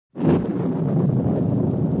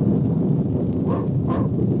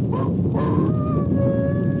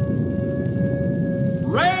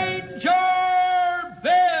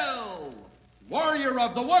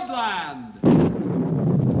of the Woodland.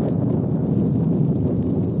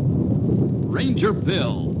 Ranger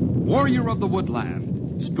Bill, warrior of the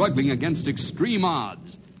woodland, struggling against extreme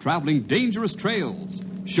odds, traveling dangerous trails,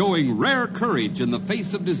 showing rare courage in the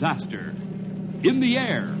face of disaster. In the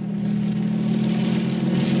air.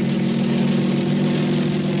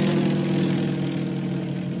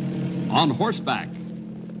 On horseback.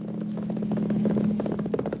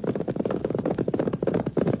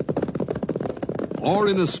 Or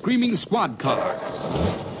in a screaming squad car.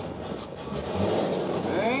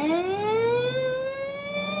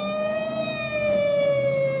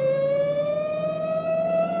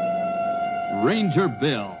 Ranger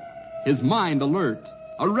Bill, his mind alert,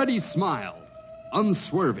 a ready smile,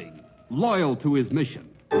 unswerving, loyal to his mission.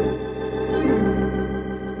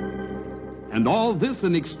 And all this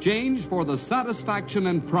in exchange for the satisfaction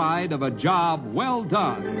and pride of a job well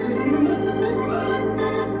done.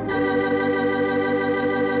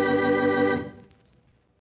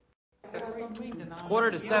 It's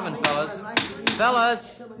 6:45, fellas.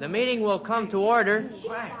 Fellas, the meeting will come to order.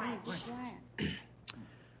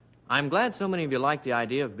 I'm glad so many of you like the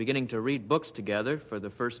idea of beginning to read books together for the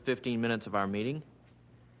first 15 minutes of our meeting.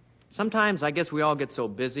 Sometimes I guess we all get so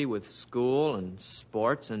busy with school and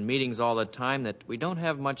sports and meetings all the time that we don't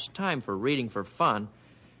have much time for reading for fun.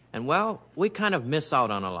 And, well, we kind of miss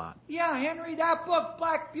out on a lot. Yeah, Henry, that book,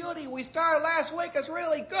 Black Beauty, we started last week is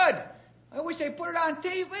really good. I wish they put it on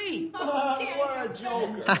TV. What a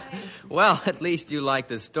joker. Well, at least you like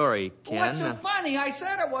the story, Ken. What's so funny? I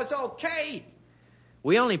said it was okay.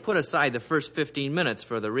 We only put aside the first 15 minutes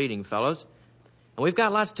for the reading, fellows. And we've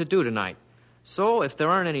got lots to do tonight. So, if there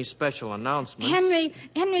aren't any special announcements...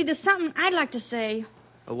 Henry, there's something I'd like to say.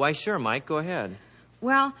 Why, sure, Mike, go ahead.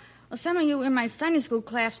 Well, some of you in my Sunday school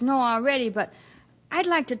class know already, but I'd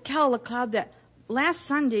like to tell the club that last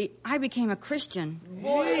Sunday I became a Christian.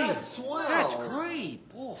 Boy, that's swell. That's great.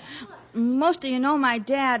 Boy. Most of you know my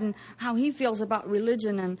dad and how he feels about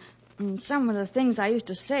religion and some of the things I used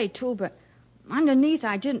to say, too, but underneath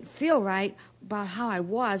I didn't feel right about how I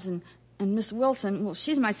was, and Miss Wilson, well,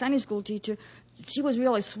 she's my Sunday school teacher, she was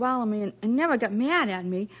really swell on me and never got mad at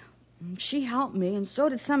me. She helped me, and so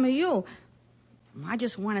did some of you. I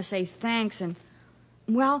just want to say thanks, and,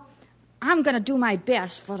 well, I'm going to do my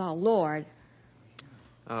best for the Lord.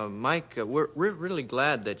 Mike, we're really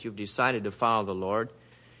glad that you've decided to follow the Lord.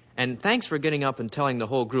 And thanks for getting up and telling the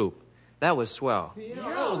whole group. That was swell. Yeah,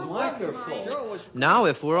 that was wonderful. Sure was. Now,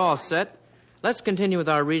 if we're all set, let's continue with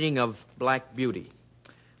our reading of Black Beauty.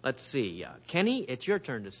 Let's see. Kenny, it's your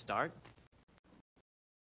turn to start.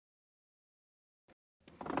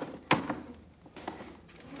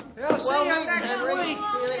 Yeah, see you next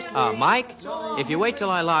week. Mike, if you wait till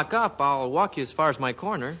I lock up, I'll walk you as far as my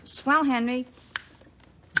corner. Swell, Henry.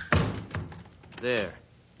 There.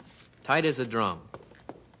 Tight as a drum.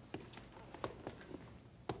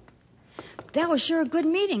 That was sure a good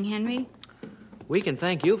meeting, Henry. We can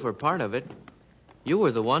thank you for part of it. You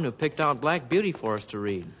were the one who picked out Black Beauty for us to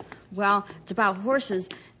read. Well, it's about horses,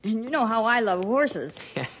 and you know how I love horses.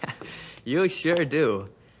 You sure do.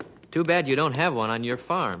 Too bad you don't have one on your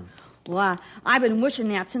farm. Well, I've been wishing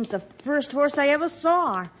that since the first horse I ever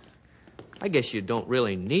saw. I guess you don't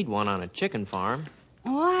really need one on a chicken farm.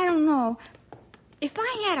 Oh, I don't know. If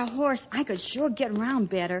I had a horse, I could sure get around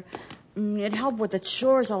better. It'd help with the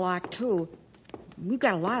chores a lot, too. We've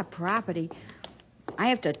got a lot of property. I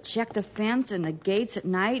have to check the fence and the gates at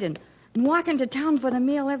night and walk into town for the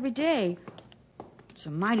meal every day. It's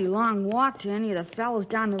a mighty long walk to any of the fellows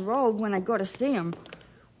down the road when I go to see them.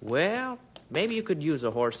 Well, maybe you could use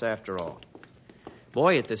a horse after all.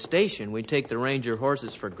 Boy, at the station, we take the ranger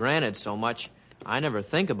horses for granted so much, I never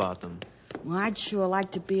think about them. Well, I'd sure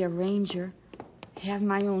like to be a ranger. Have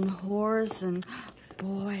my own horse and...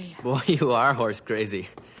 Boy, you are horse crazy.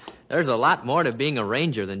 There's a lot more to being a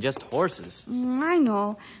ranger than just horses. I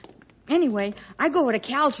know. Anyway, I go over to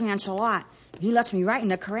Cal's ranch a lot. He lets me right in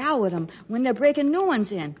the corral with him when they're breaking new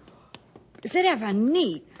ones in. Is it ever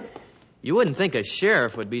neat? You wouldn't think a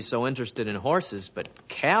sheriff would be so interested in horses, but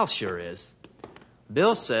Cal sure is.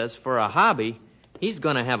 Bill says for a hobby, he's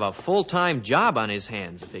going to have a full-time job on his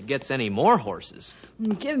hands if it gets any more horses.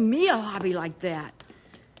 Give me a hobby like that.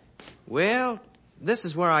 Well, this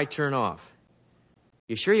is where I turn off.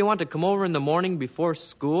 You sure you want to come over in the morning before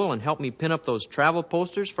school and help me pin up those travel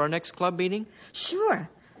posters for our next club meeting? Sure.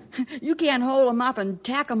 You can't hold them up and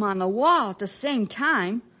tack them on the wall at the same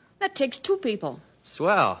time. That takes two people.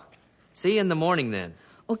 Swell. See you in the morning then.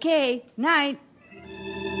 Okay, night.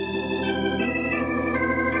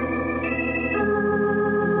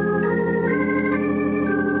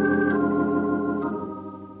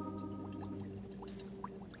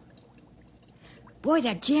 Boy,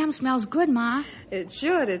 that jam smells good, Ma. It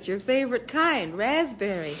should. It's your favorite kind,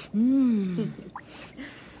 raspberry. Mmm.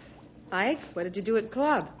 Ike, what did you do at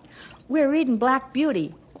club? We're reading Black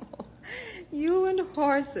Beauty. You and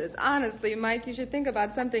horses. Honestly, Mike, you should think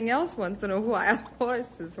about something else once in a while.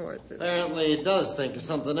 Horses. Apparently he does think of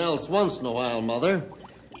something else once in a while, Mother.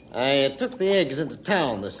 I took the eggs into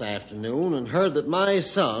town this afternoon and heard that my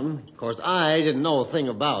son, of course I didn't know a thing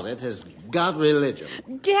about it, has got religion.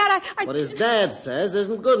 Dad, What his dad says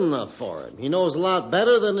isn't good enough for him. He knows a lot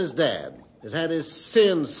better than his dad. He's had his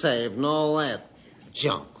sins saved and all that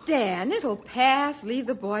junk. Dan, it'll pass. Leave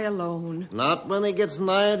the boy alone. Not when he gets an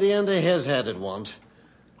idea into his head at once.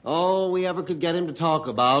 All we ever could get him to talk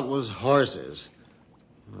about was horses.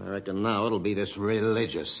 I reckon now it'll be this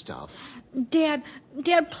religious stuff. Dad,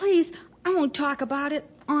 please, I won't talk about it,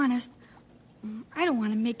 honest. I don't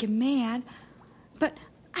want to make him mad. But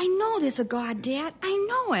I know there's a God, Dad. I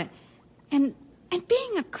know it. And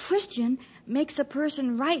being a Christian makes a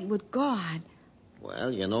person right with God.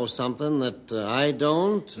 Well, you know something that I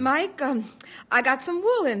don't? Mike, I got some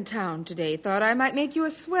wool in town today. Thought I might make you a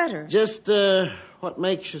sweater. Just what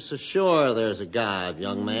makes you so sure there's a God,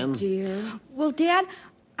 young man? Dear. Well, Dad,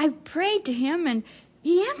 I've prayed to him, and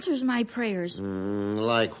he answers my prayers.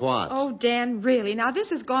 Like what? Oh, Dan, really. Now,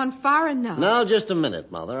 this has gone far enough. Now, just a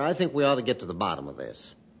minute, Mother. I think we ought to get to the bottom of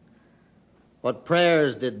this. What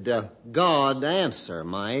prayers did God answer,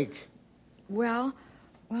 Mike? Well,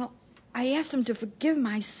 I asked him to forgive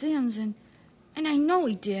my sins, and I know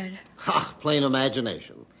he did. Ha! Plain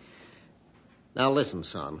imagination. Now, listen,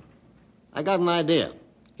 son. I got an idea.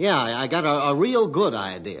 Yeah, I got a real good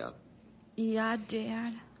idea. Yeah,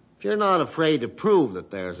 Dad. If you're not afraid to prove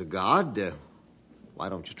that there's a God, why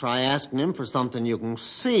don't you try asking him for something you can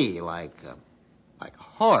see, like a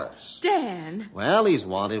horse? Dan. Well, he's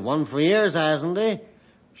wanted one for years, hasn't he?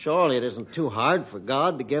 Surely it isn't too hard for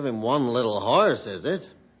God to give him one little horse, is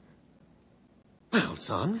it? Well,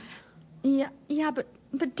 son. Yeah, but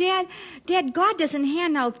Dad, God doesn't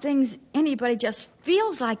hand out things anybody just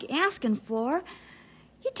feels like asking for.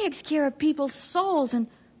 He takes care of people's souls, and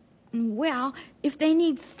well, if they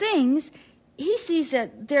need things, he sees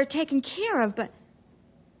that they're taken care of, but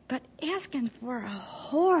asking for a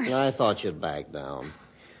horse. I thought you'd back down.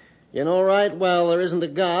 You know right well there isn't a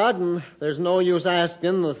God, and there's no use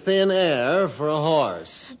asking the thin air for a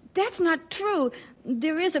horse. That's not true.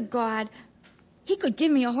 There is a God. He could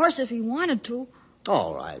give me a horse if he wanted to.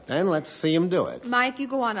 All right, then, let's see him do it. Mike, you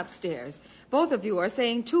go on upstairs. Both of you are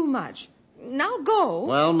saying too much. Now go.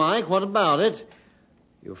 Well, Mike, what about it?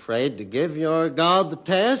 You afraid to give your God the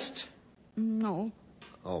test? No.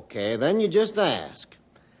 Okay, then you just ask.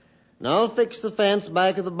 And I'll fix the fence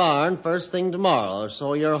back of the barn first thing tomorrow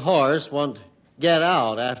so your horse won't get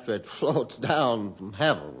out after it floats down from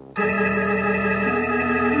heaven.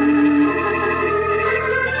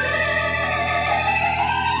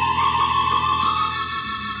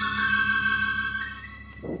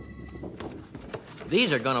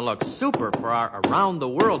 These are going to look super for our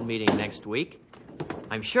around-the-world meeting next week.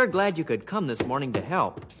 I'm sure glad you could come this morning to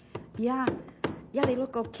help. Yeah, they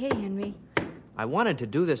look okay, Henry. I wanted to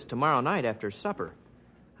do this tomorrow night after supper.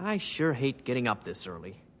 I sure hate getting up this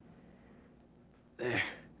early. There.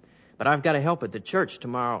 But I've got to help at the church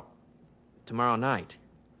tomorrow night.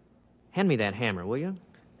 Hand me that hammer, will you?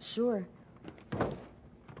 Sure.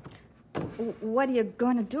 What are you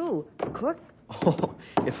going to do? Cook? Oh,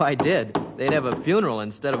 if I did, they'd have a funeral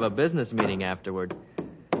instead of a business meeting afterward.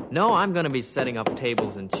 No, I'm going to be setting up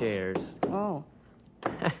tables and chairs. Oh.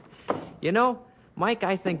 You know, Mike,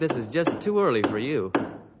 I think this is just too early for you.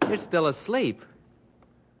 You're still asleep.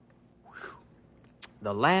 Whew.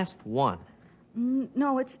 The last one.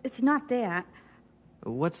 No, it's not that.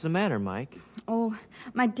 What's the matter, Mike? Oh,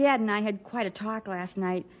 my dad and I had quite a talk last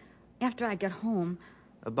night after I got home.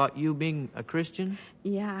 About you being a Christian?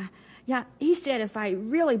 Yeah, he said if I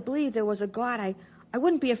really believed there was a God, I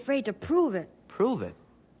wouldn't be afraid to prove it. Prove it?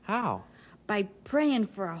 How? By praying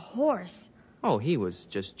for a horse. Oh, he was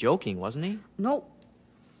just joking, wasn't he? Nope.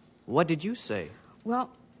 What did you say? Well,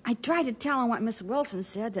 I tried to tell him what Miss Wilson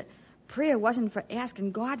said, that prayer wasn't for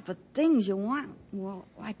asking God for things you want, well,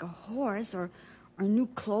 like a horse or new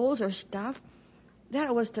clothes or stuff. That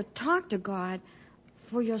it was to talk to God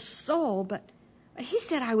for your soul, but he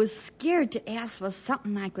said I was scared to ask for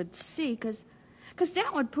something I could see, because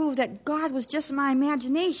that would prove that God was just my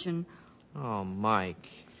imagination. Oh, Mike.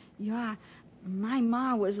 Yeah, my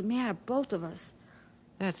ma was mad at both of us.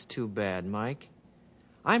 That's too bad, Mike.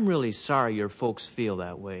 I'm really sorry your folks feel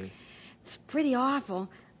that way. It's pretty awful.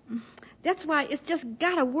 That's why it's just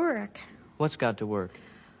got to work. What's got to work?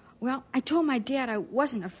 Well, I told my dad I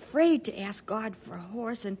wasn't afraid to ask God for a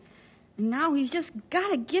horse, and now he's just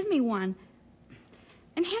got to give me one.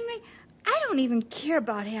 And Henry, I don't even care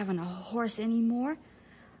about having a horse anymore.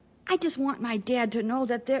 I just want my dad to know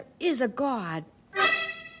that there is a God.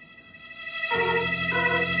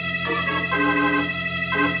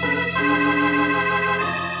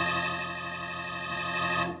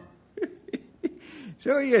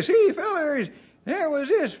 So you see, fellers, there was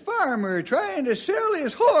this farmer trying to sell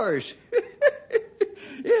his horse.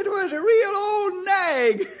 It was a real old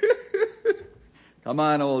nag. Come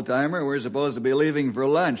on, old-timer. We're supposed to be leaving for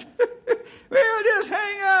lunch. Well, just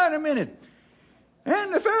hang on a minute.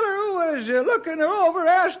 And the feller who was looking her over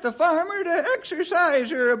asked the farmer to exercise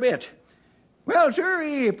her a bit. Well, sure,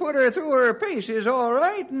 he put her through her paces all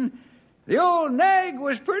right, and the old nag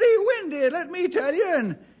was pretty winded, let me tell you,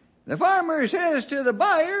 and the farmer says to the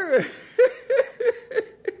buyer...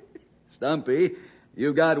 Stumpy,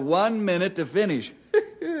 you got 1 minute to finish.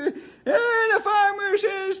 The farmer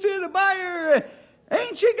says to the buyer,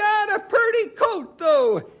 ain't you got a pretty coat,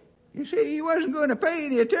 though? You see, he wasn't going to pay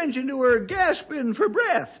any attention to her gasping for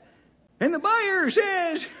breath. And the buyer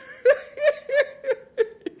says,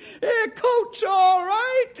 coat's all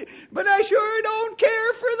right, but I sure don't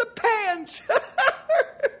care for the pants.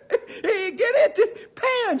 Get it?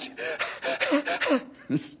 Pants.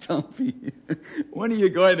 Stumpy, when are you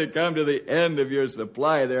going to come to the end of your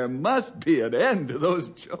supply? There must be an end to those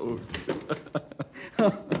jokes.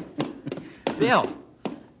 Bill,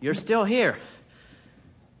 you're still here.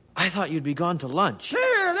 I thought you'd be gone to lunch.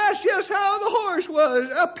 There, that's just how the horse was,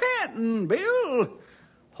 a-panting, Bill.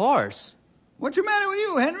 Horse? What's the matter with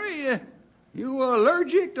you, Henry? You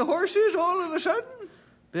allergic to horses all of a sudden?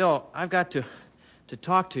 Bill, I've got to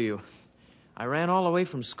talk to you. I ran all the way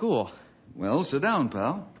from school. Well, sit down,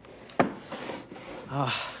 pal.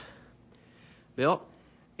 Bill,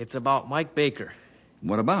 it's about Mike Baker.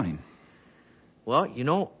 What about him? Well, you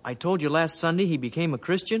know, I told you last Sunday he became a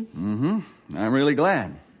Christian. Mm-hmm. I'm really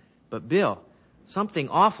glad. But, Bill, something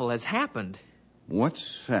awful has happened.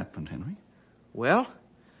 What's happened, Henry? Well,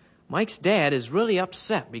 Mike's dad is really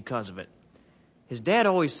upset because of it. His dad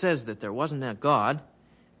always says that there wasn't a God,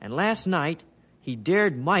 and last night he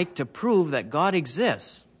dared Mike to prove that God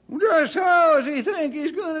exists. Just how does he think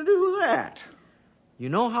he's going to do that? You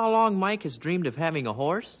know how long Mike has dreamed of having a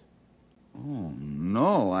horse? Oh,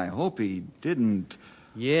 no, I hope he didn't.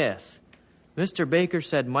 Yes. Mr. Baker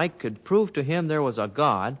said Mike could prove to him there was a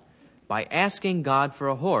God by asking God for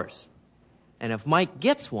a horse. And if Mike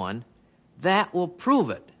gets one, that will prove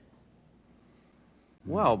it.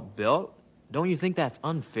 Well, Bill, don't you think that's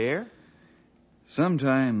unfair?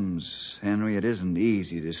 Sometimes, Henry, it isn't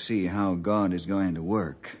easy to see how God is going to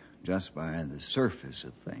work just by the surface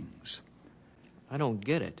of things. I don't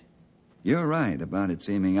get it. You're right about it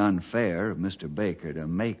seeming unfair of Mr. Baker to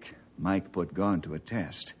make Mike put God to a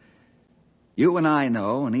test. You and I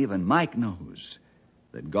know, and even Mike knows,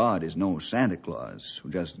 that God is no Santa Claus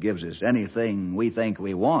who just gives us anything we think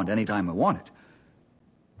we want anytime we want it.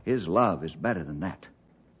 His love is better than that.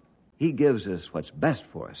 He gives us what's best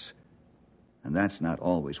for us, and that's not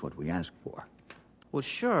always what we ask for. Well,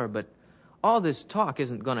 sure, but all this talk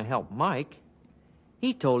isn't going to help Mike.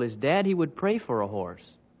 He told his dad he would pray for a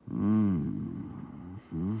horse.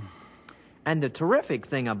 Mm-hmm. And the terrific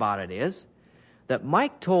thing about it is that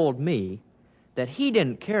Mike told me that he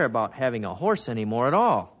didn't care about having a horse anymore at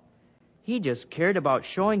all. He just cared about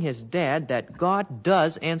showing his dad that God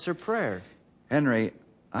does answer prayer. Henry,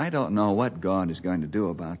 I don't know what God is going to do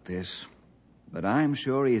about this, but I'm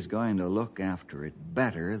sure he's going to look after it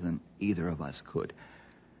better than either of us could.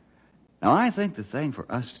 Now, I think the thing for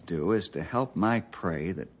us to do is to help Mike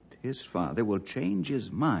pray that his father will change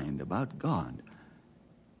his mind about God.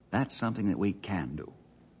 That's something that we can do.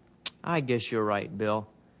 I guess you're right, Bill.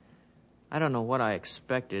 I don't know what I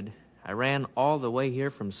expected. I ran all the way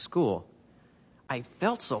here from school. I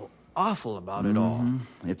felt so awful about it all.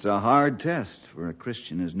 It's a hard test for a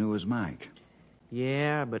Christian as new as Mike.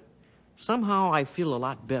 Yeah, but somehow I feel a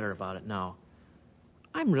lot better about it now.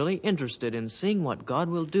 I'm really interested in seeing what God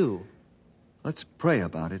will do. Let's pray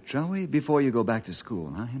about it, shall we, before you go back to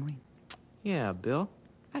school, huh, Henry? Yeah, Bill.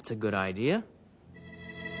 That's a good idea.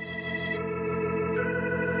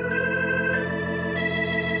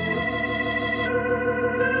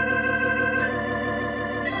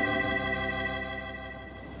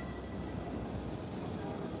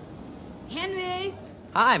 Henry,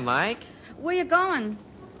 Hi, Mike. where you going?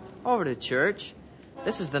 Over to church.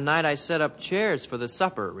 This is the night I set up chairs for the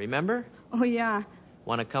supper, remember? Oh, yeah.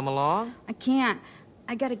 Want to come along? I can't.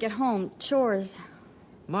 I gotta get home. Chores.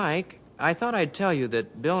 Mike, I thought I'd tell you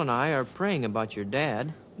that Bill and I are praying about your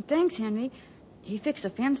dad. Thanks, Henry. He fixed the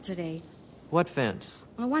fence today. What fence?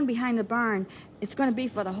 The one behind the barn. It's going to be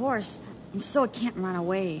for the horse, and so it can't run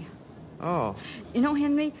away. Oh. You know,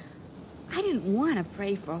 Henry, I didn't want to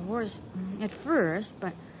pray for a horse at first,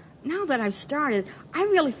 but now that I've started, I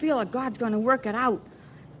really feel that God's going to work it out.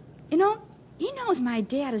 You know, he knows my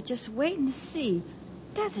dad is just waiting to see,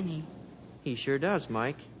 doesn't he? He sure does,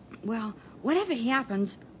 Mike. Well, whatever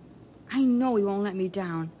happens, I know he won't let me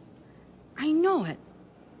down. I know it.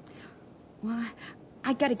 Well,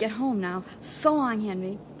 I got to get home now. So long,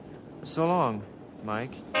 Henry. So long,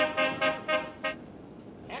 Mike.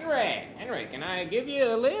 Henry, can I give you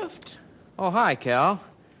a lift? Oh, hi, Cal.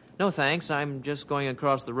 No, thanks. I'm just going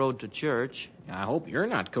across the road to church. I hope you're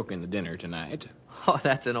not cooking the dinner tonight. Oh,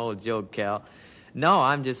 that's an old joke, Cal. No,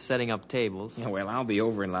 I'm just setting up tables. Yeah, well, I'll be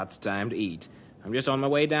over in lots of time to eat. I'm just on my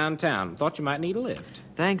way downtown. Thought you might need a lift.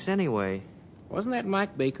 Thanks anyway. Wasn't that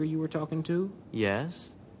Mike Baker you were talking to? Yes.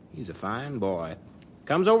 He's a fine boy.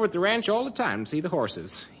 Comes over at the ranch all the time to see the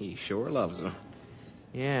horses. He sure loves them.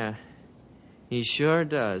 Yeah, he sure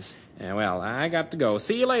does. Yeah, well, I got to go.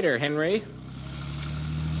 See you later, Henry.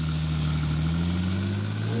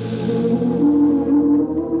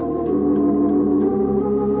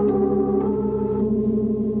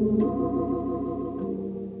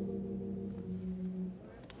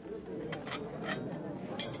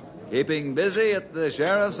 Keeping busy at the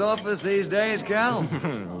sheriff's office these days, Cal?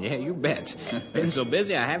 Yeah, you bet. Been so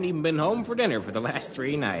busy I haven't even been home for dinner for the last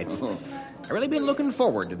 3 nights. I've really been looking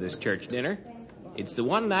forward to this church dinner. It's the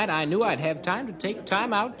one night I knew I'd have time to take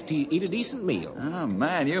time out to eat a decent meal. Oh,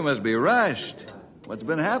 man, you must be rushed. What's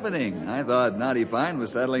been happening? I thought Knotty Pine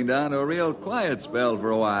was settling down to a real quiet spell for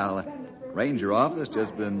a while. Ranger office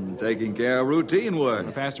just been taking care of routine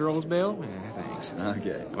work. Pastoral's bill? Yeah, thanks.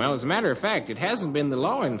 Okay. Well, as a matter of fact, it hasn't been the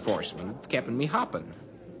law enforcement that's keeping me hopping.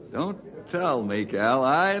 Don't tell me, Cal.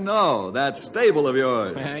 I know that stable of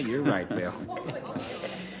yours. You're right, Bill.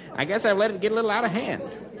 I guess I've let it get a little out of hand.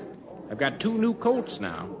 I've got 2 new colts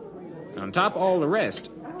now. On top of all the rest,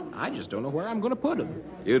 I just don't know where I'm going to put them.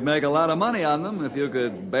 You'd make a lot of money on them if you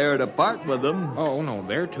could bear to part with them. Oh, no,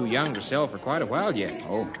 they're too young to sell for quite a while yet.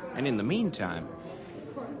 Oh. And in the meantime,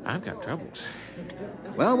 I've got troubles.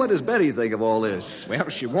 Well, what does Betty think of all this? Well,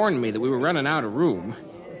 she warned me that we were running out of room.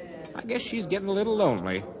 I guess she's getting a little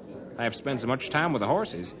lonely. I've spent so much time with the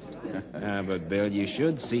horses. But, Bill, you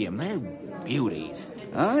should see them. They're beauties.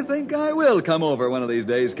 I think I will come over one of these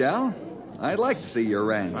days, Cal. I'd like to see your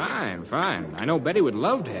ranch. Fine. I know Betty would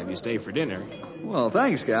love to have you stay for dinner. Well,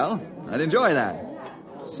 thanks, Cal. I'd enjoy that.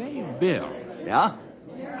 Say, Bill. Yeah?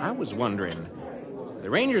 I was wondering, the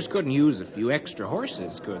Rangers couldn't use a few extra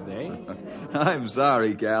horses, could they? I'm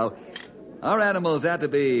sorry, Cal. Our animals have to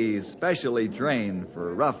be specially trained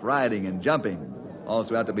for rough riding and jumping.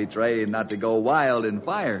 Also have to be trained not to go wild in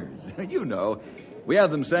fires. You know, we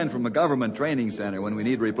have them sent from a government training center when we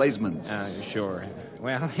need replacements. Sure.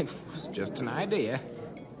 Well, it was just an idea.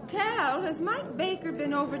 Cal, has Mike Baker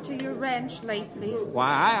been over to your ranch lately?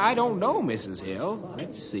 Why, I don't know, Mrs. Hill.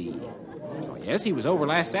 Let's see. Oh, yes, he was over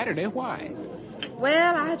last Saturday. Why?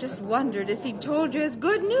 Well, I just wondered if he'd told you his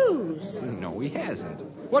good news. No, he hasn't.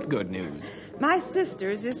 What good news? My sister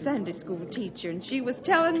is his Sunday school teacher, and she was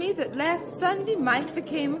telling me that last Sunday Mike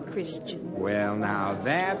became a Christian. Well, now,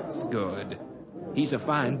 that's good. He's a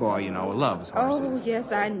fine boy, you know, loves horses. Oh,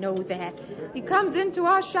 yes, I know that. He comes into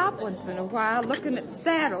our shop once in a while looking at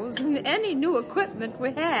saddles and any new equipment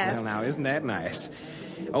we have. Well, now, isn't that nice?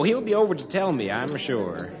 Oh, he'll be over to tell me, I'm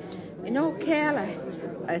sure. You know, Cal,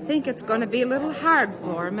 I think it's going to be a little hard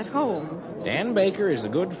for him at home. Dan Baker is a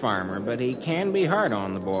good farmer, but he can be hard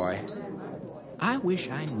on the boy. I wish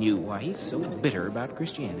I knew why he's so bitter about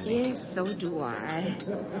Christianity. Yes, so do I.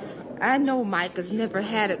 I know Mike has never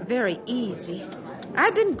had it very easy.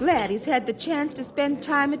 I've been glad he's had the chance to spend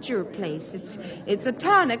time at your place. It's a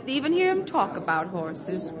tonic to even hear him talk about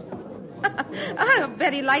horses. I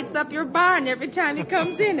bet he lights up your barn every time he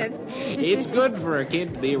comes in it. It's good for a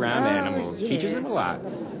kid to be around animals. Yes. Teaches him a lot.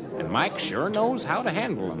 And Mike sure knows how to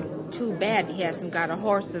handle them. Too bad he hasn't got a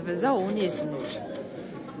horse of his own, isn't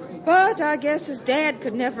it? But I guess his dad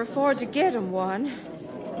could never afford to get him one.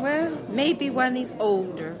 Well, maybe when he's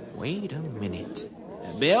older. Wait a minute.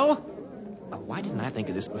 Bill? Why didn't I think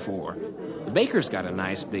of this before? The Baker's got a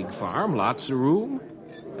nice big farm, lots of room.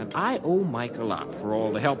 And I owe Mike a lot for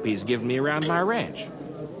all the help he's given me around my ranch.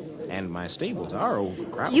 And my stables are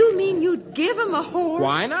overcrowded. You mean you'd give him a horse?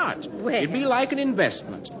 Why not? Well. It'd be like an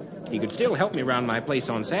investment. He could still help me around my place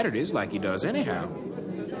on Saturdays like he does anyhow.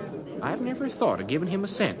 I've never thought of giving him a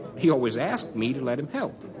cent. He always asked me to let him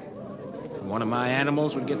help. One of my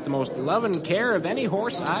animals would get the most loving care of any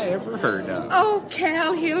horse I ever heard of. Oh,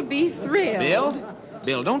 Cal, he'll be thrilled.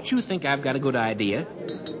 Bill, don't you think I've got a good idea?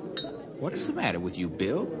 What's the matter with you,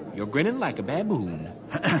 Bill? You're grinning like a baboon.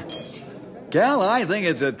 Cal, I think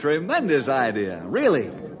it's a tremendous idea,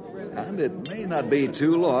 really. And it may not be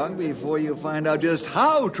too long before you find out just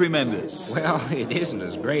how tremendous. Well, it isn't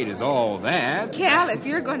as great as all that. Cal, if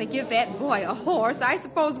you're going to give that boy a horse, I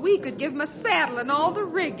suppose we could give him a saddle and all the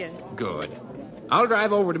rigging. Good. I'll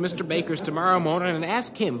drive over to Mr. Baker's tomorrow morning and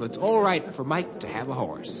ask him if it's all right for Mike to have a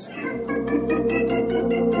horse.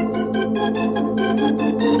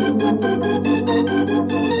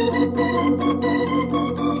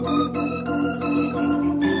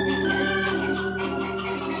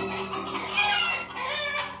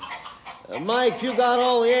 Mike, you got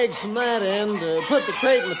all the eggs from that end. Put the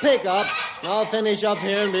crate in the pickup, and I'll finish up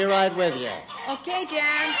here and be right with you. Okay,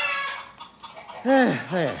 Dad.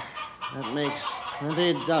 There. That makes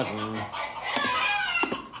 20 dozen.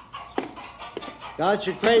 Got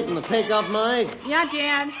your crate in the pickup, Mike? Yeah,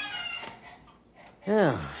 Dad.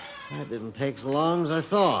 Yeah, that didn't take so long as I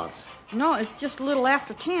thought. No, it's just a little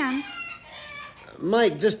after 10.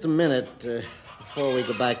 Mike, just a minute before we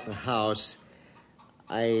go back to the house.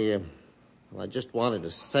 I just wanted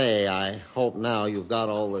to say I hope now you've got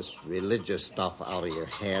all this religious stuff out of your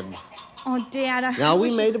head. Oh, Dad, Now,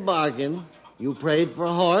 we made a bargain. You prayed for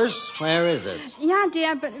a horse. Where is it? Yeah,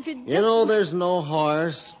 Dad, but if you just... You know, there's no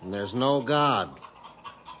horse and there's no God.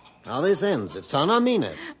 Now, this ends it, son. I mean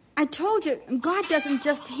it. I told you, God doesn't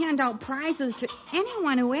just hand out prizes to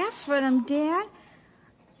anyone who asks for them, Dad.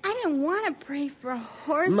 I didn't want to pray for a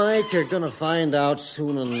horse. Mike, you're going to find out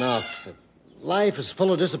soon enough that life is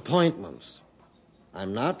full of disappointments.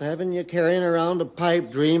 I'm not having you carrying around a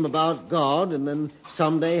pipe dream about God and then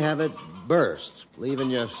someday have it burst,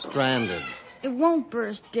 leaving you stranded. It won't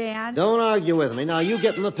burst, Dad. Don't argue with me. Now, you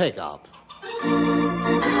get in the pickup.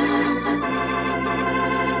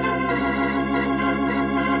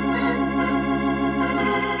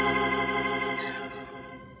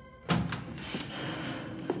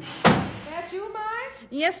 That you, Mike?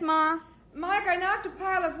 Yes, Ma. Mike, I knocked a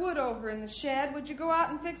pile of wood over in the shed. Would you go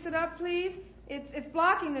out and fix it up, please? It's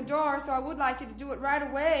blocking the door, so I would like you to do it right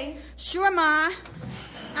away. Sure, Ma.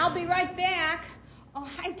 I'll be right back. Oh,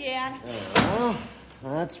 hi, Dad.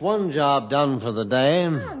 Well, that's one job done for the day.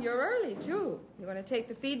 Oh, and you're early, too. You're going to take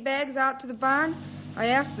the feed bags out to the barn? I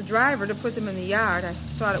asked the driver to put them in the yard. I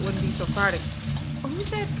thought it wouldn't be so far to... Oh, who's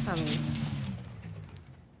that coming?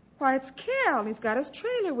 Why, it's Cal. He's got his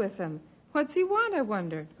trailer with him. What's he want, I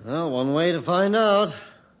wonder? Well, one way to find out.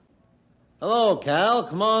 Hello, Cal.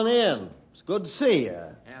 Come on in. It's good to see you.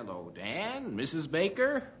 Hello, Dan. Mrs.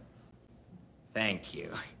 Baker. Thank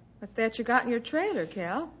you. What's that you got in your trailer,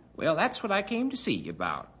 Cal? Well, that's what I came to see you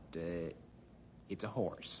about. It's a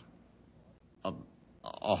horse.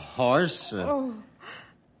 A horse? Oh.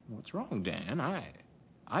 What's wrong, Dan?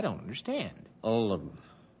 I don't understand. Well,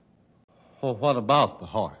 what about the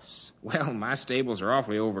horse? Well, my stables are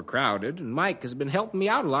awfully overcrowded, and Mike has been helping me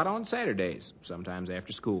out a lot on Saturdays, sometimes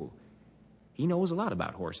after school. He knows a lot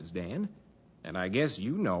about horses, Dan, and I guess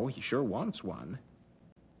you know he sure wants one.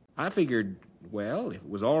 I figured, well, if it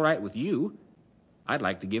was all right with you, I'd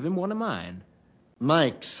like to give him one of mine.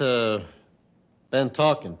 Mike's been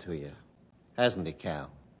talking to you, hasn't he,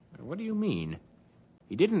 Cal? What do you mean?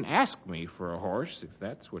 He didn't ask me for a horse, if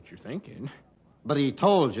that's what you're thinking. But he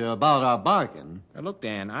told you about our bargain. Now, look,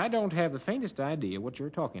 Dan, I don't have the faintest idea what you're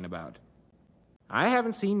talking about. I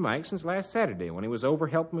haven't seen Mike since last Saturday when he was over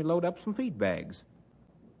helping me load up some feed bags.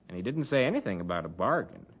 And he didn't say anything about a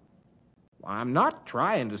bargain. Well, I'm not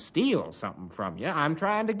trying to steal something from you. I'm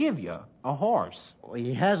trying to give you a horse.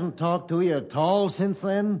 He hasn't talked to you at all since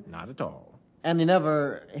then? Not at all. And he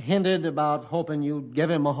never hinted about hoping you'd give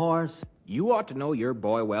him a horse? You ought to know your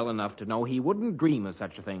boy well enough to know he wouldn't dream of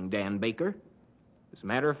such a thing, Dan Baker. As a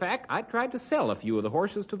matter of fact, I tried to sell a few of the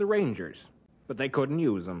horses to the Rangers, but they couldn't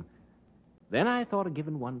use them. Then I thought of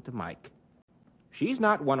giving one to Mike. She's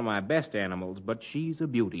not one of my best animals, but she's a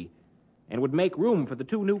beauty, and would make room for the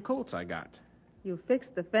 2 new colts I got. You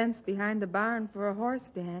fixed the fence behind the barn for a horse,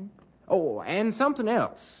 Dan. Oh, and something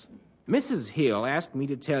else. Mrs. Hill asked me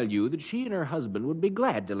to tell you that she and her husband would be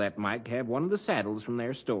glad to let Mike have one of the saddles from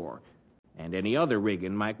their store, and any other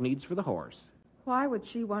rigging Mike needs for the horse. Why would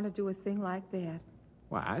she want to do a thing like that?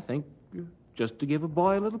 Why, I think just to give a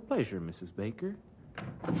boy a little pleasure, Mrs. Baker.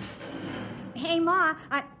 Hey, Ma,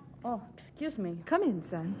 Oh, excuse me. Come in,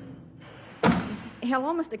 son.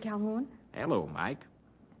 Hello, Mr. Calhoun. Hello, Mike.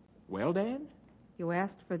 Well, Dan? You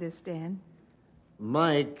asked for this, Dan.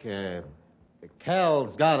 Mike,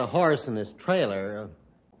 Cal's got a horse in his trailer.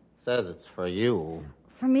 Says it's for you.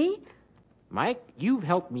 For me? Mike, you've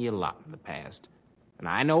helped me a lot in the past, and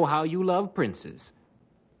I know how you love Prince's.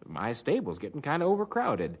 But my stable's getting kind of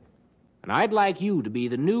overcrowded, and I'd like you to be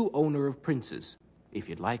the new owner of Prince's, if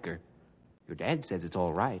you'd like her. Your dad says it's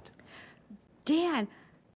all right. Dad,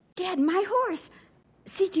 my horse.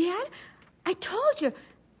 See, Dad, I told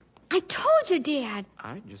you, Dad.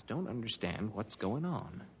 I just don't understand what's going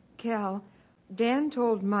on. Cal, Dan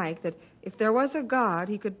told Mike that if there was a God,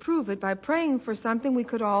 he could prove it by praying for something we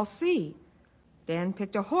could all see. Dan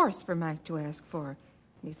picked a horse for Mike to ask for. And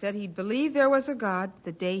he said he'd believe there was a God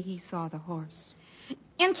the day he saw the horse.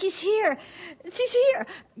 And she's here. She's here.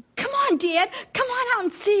 Come on, Dad. Come on out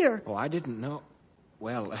and see her. Oh, I didn't know.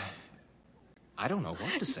 Well, I don't know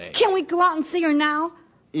what to say. Can we go out and see her now?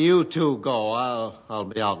 You two go. I'll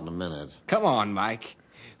be out in a minute. Come on, Mike.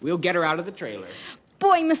 We'll get her out of the trailer.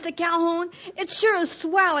 Boy, Mr. Calhoun, it sure is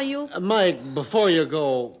swell of you. Mike, before you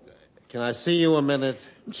go, can I see you a minute?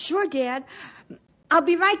 Sure, Dad. I'll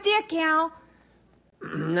be right there, Cal.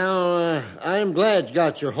 Now, I'm glad you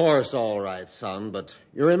got your horse all right, son, but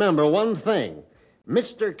you remember one thing.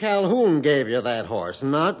 Mr. Calhoun gave you that horse,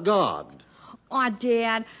 not God. Aw,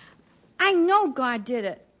 Dad, I know God did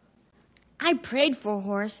it. I prayed for a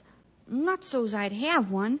horse, not so's I'd have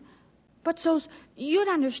one, but so's you'd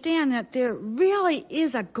understand that there really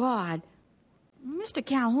is a God. Mr.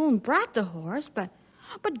 Calhoun brought the horse, but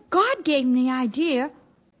God gave him the idea.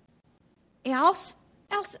 Else,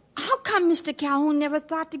 how come Mr. Calhoun never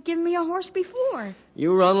thought to give me a horse before?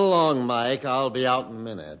 You run along, Mike. I'll be out in a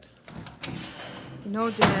minute. You know,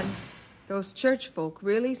 Dan, those church folk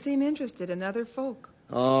really seem interested in other folk.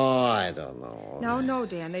 Oh, I don't know. No,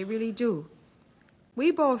 Dan, they really do.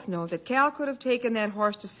 We both know that Cal could have taken that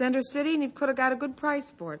horse to Center City and he could have got a good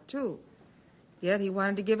price for it, too. Yet he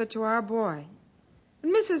wanted to give it to our boy.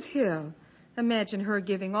 And Mrs. Hill, imagine her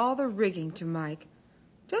giving all the rigging to Mike.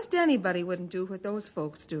 Just anybody wouldn't do what those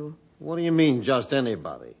folks do. What do you mean, just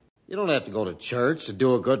anybody? You don't have to go to church to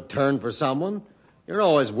do a good turn for someone. You're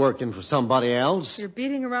always working for somebody else. You're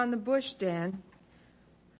beating around the bush, Dan.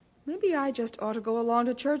 Maybe I just ought to go along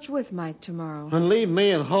to church with Mike tomorrow. And leave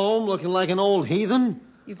me at home looking like an old heathen?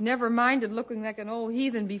 You've never minded looking like an old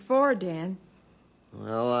heathen before, Dan.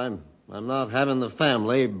 Well, I'm not having the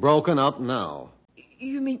family broken up now.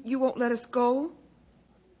 You mean you won't let us go?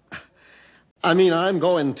 I mean, I'm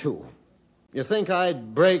going too. You think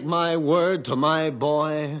I'd break my word to my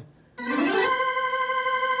boy?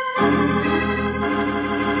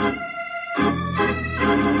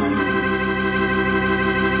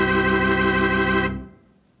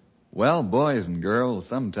 Well, boys and girls,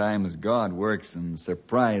 sometimes God works in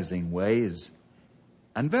surprising ways.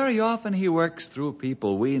 And very often he works through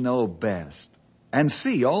people we know best and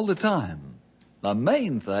see all the time. The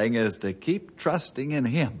main thing is to keep trusting in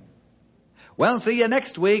him. Well, see you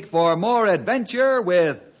next week for more adventure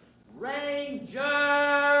with Ranger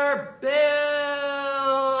Bill!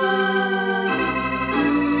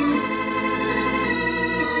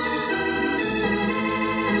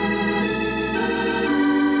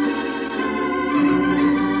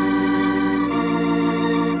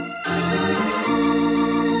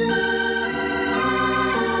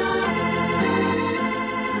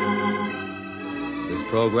 This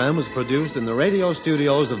program was produced in the radio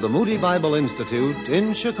studios of the Moody Bible Institute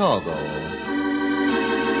in Chicago.